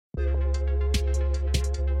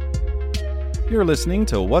You're listening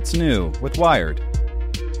to What's New with Wired.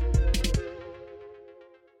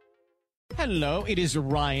 Hello, it is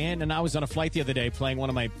Ryan, and I was on a flight the other day playing one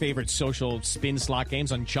of my favorite social spin slot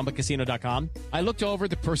games on ChumbaCasino.com. I looked over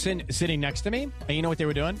at the person sitting next to me, and you know what they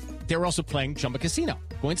were doing? They were also playing Chumba Casino.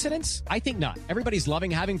 Coincidence? I think not. Everybody's loving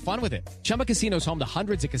having fun with it. Chumba Casino is home to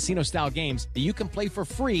hundreds of casino-style games that you can play for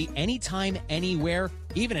free anytime, anywhere,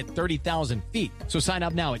 even at 30,000 feet. So sign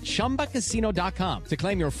up now at ChumbaCasino.com to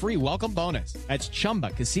claim your free welcome bonus. That's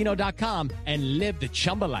ChumbaCasino.com and live the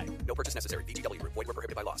Chumba life. No purchase necessary. VGW. Void where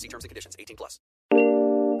prohibited by law. See terms and conditions. 18+.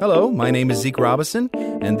 Hello, my name is Zeke Robison,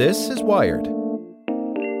 and this is Wired.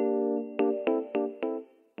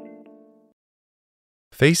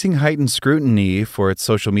 Facing heightened scrutiny for its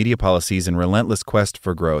social media policies and relentless quest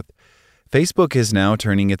for growth, Facebook is now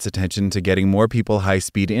turning its attention to getting more people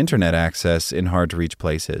high-speed internet access in hard-to-reach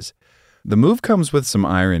places. The move comes with some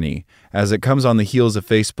irony, as it comes on the heels of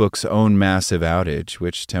Facebook's own massive outage,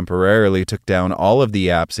 which temporarily took down all of the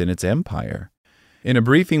apps in its empire. In a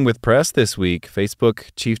briefing with press this week,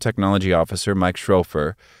 Facebook Chief Technology Officer Mike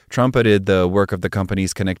Schroepfer trumpeted the work of the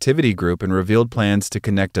company's connectivity group and revealed plans to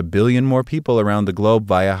connect 1 billion more people around the globe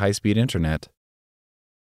via high-speed internet.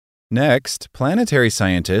 Next, planetary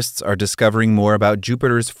scientists are discovering more about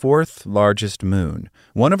Jupiter's fourth largest moon,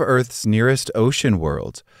 one of Earth's nearest ocean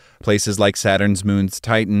worlds, places like Saturn's moons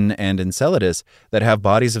Titan and Enceladus that have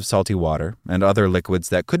bodies of salty water and other liquids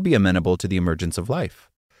that could be amenable to the emergence of life.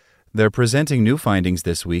 They're presenting new findings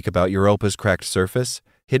this week about Europa's cracked surface,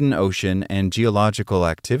 hidden ocean, and geological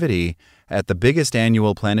activity at the biggest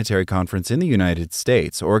annual planetary conference in the United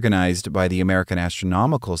States, organized by the American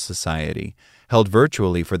Astronomical Society, held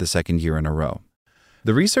virtually for the second year in a row.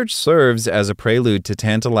 The research serves as a prelude to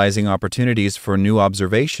tantalizing opportunities for new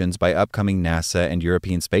observations by upcoming NASA and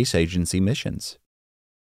European Space Agency missions.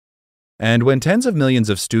 And when tens of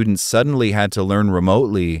millions of students suddenly had to learn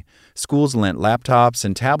remotely, schools lent laptops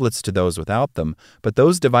and tablets to those without them, but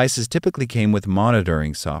those devices typically came with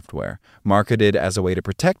monitoring software, marketed as a way to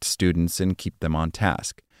protect students and keep them on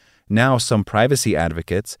task. Now, some privacy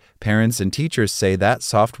advocates, parents, and teachers say that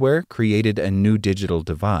software created a new digital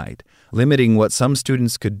divide, limiting what some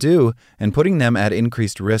students could do and putting them at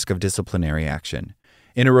increased risk of disciplinary action.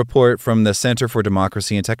 In a report from the Center for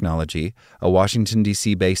Democracy and Technology, a Washington,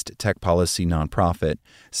 D.C.-based tech policy nonprofit,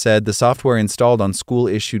 said the software installed on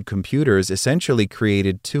school-issued computers essentially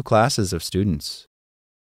created two classes of students.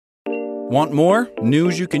 Want more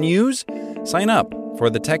news you can use? Sign up for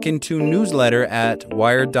the Tech in 2 newsletter at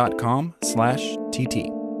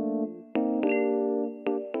wired.com/TT.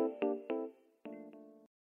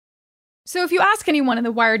 So if you ask anyone in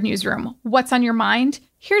the Wired newsroom what's on your mind,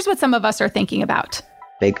 here's what some of us are thinking about.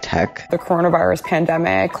 Big tech, the coronavirus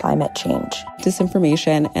pandemic, climate change,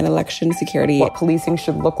 disinformation, and election security, what policing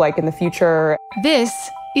should look like in the future. This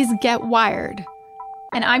is Get Wired,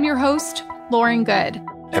 and I'm your host, Lauren Good.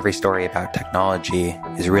 Every story about technology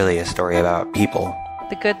is really a story about people.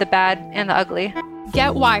 The good, the bad, and the ugly.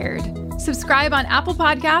 Get Wired. Subscribe on Apple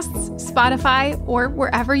Podcasts, Spotify, or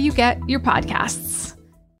wherever you get your podcasts.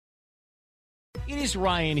 It is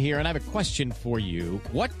Ryan here, and I have a question for you.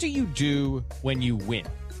 What do you do when you win?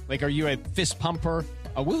 Like, are you a fist pumper,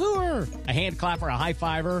 a woohooer, a hand clapper, a high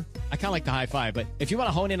fiver? I kind of like the high five, but if you want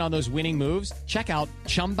to hone in on those winning moves, check out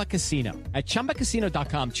Chumba Casino. At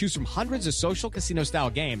ChumbaCasino.com, choose from hundreds of social casino-style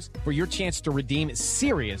games for your chance to redeem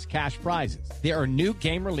serious cash prizes. There are new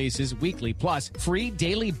game releases weekly, plus free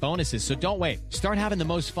daily bonuses, so don't wait. Start having the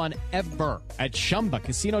most fun ever at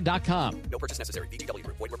ChumbaCasino.com. No purchase necessary. VGW.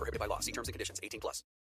 Void where prohibited by law. See terms and conditions. 18+.